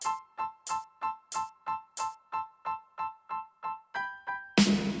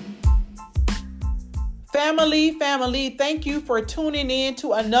Family, thank you for tuning in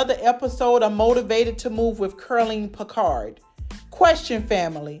to another episode of Motivated to Move with Curling Picard. Question,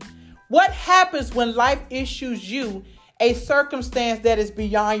 family. What happens when life issues you a circumstance that is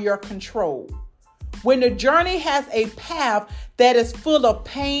beyond your control? When the journey has a path that is full of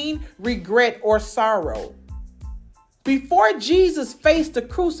pain, regret, or sorrow? Before Jesus faced the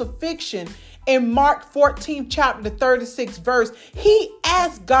crucifixion in Mark 14, chapter 36 verse, he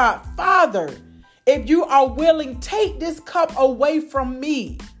asked God, Father, if you are willing, take this cup away from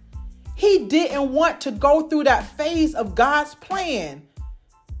me. He didn't want to go through that phase of God's plan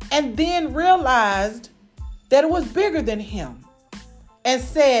and then realized that it was bigger than him and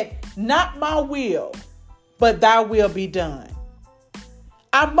said, not my will, but thy will be done.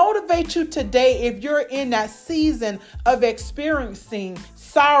 I motivate you today, if you're in that season of experiencing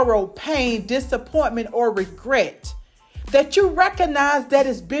sorrow, pain, disappointment, or regret, that you recognize that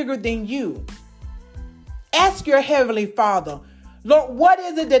it's bigger than you. Ask your Heavenly Father, Lord, what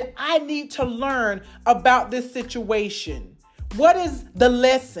is it that I need to learn about this situation? What is the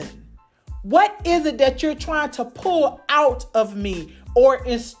lesson? What is it that you're trying to pull out of me or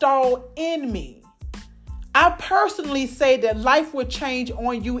install in me? I personally say that life will change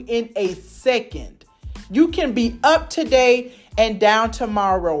on you in a second. You can be up today and down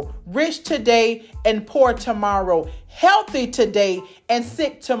tomorrow, rich today and poor tomorrow, healthy today and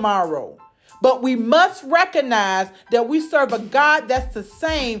sick tomorrow. But we must recognize that we serve a God that's the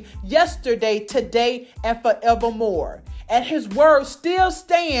same yesterday, today, and forevermore. And his word still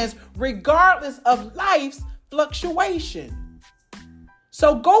stands regardless of life's fluctuation.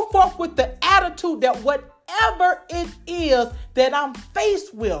 So go forth with the attitude that whatever it is that I'm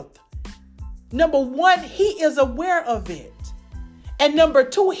faced with, number one, he is aware of it. And number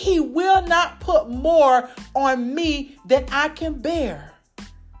two, he will not put more on me than I can bear.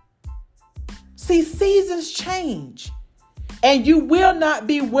 See, seasons change, and you will not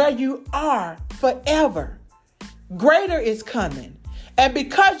be where you are forever. Greater is coming. And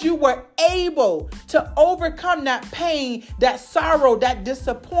because you were able to overcome that pain, that sorrow, that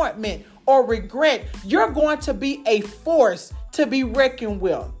disappointment or regret, you're going to be a force to be reckoned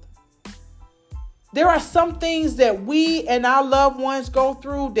with. There are some things that we and our loved ones go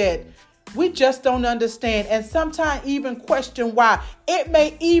through that we just don't understand, and sometimes even question why. It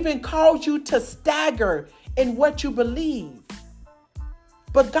may even cause you to stagger in what you believe.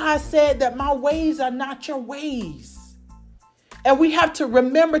 But God said that my ways are not your ways. And we have to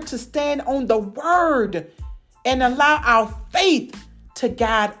remember to stand on the word and allow our faith to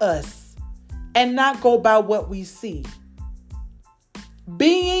guide us and not go by what we see.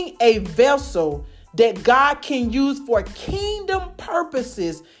 Being a vessel that God can use for kingdom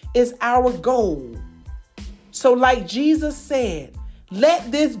purposes is our goal. So like Jesus said,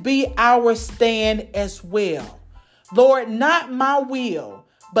 let this be our stand as well. Lord, not my will,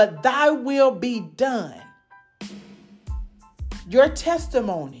 but thy will be done. Your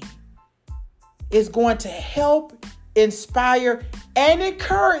testimony is going to help, inspire, and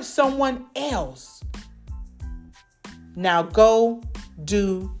encourage someone else. Now go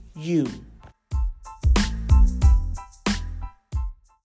do you.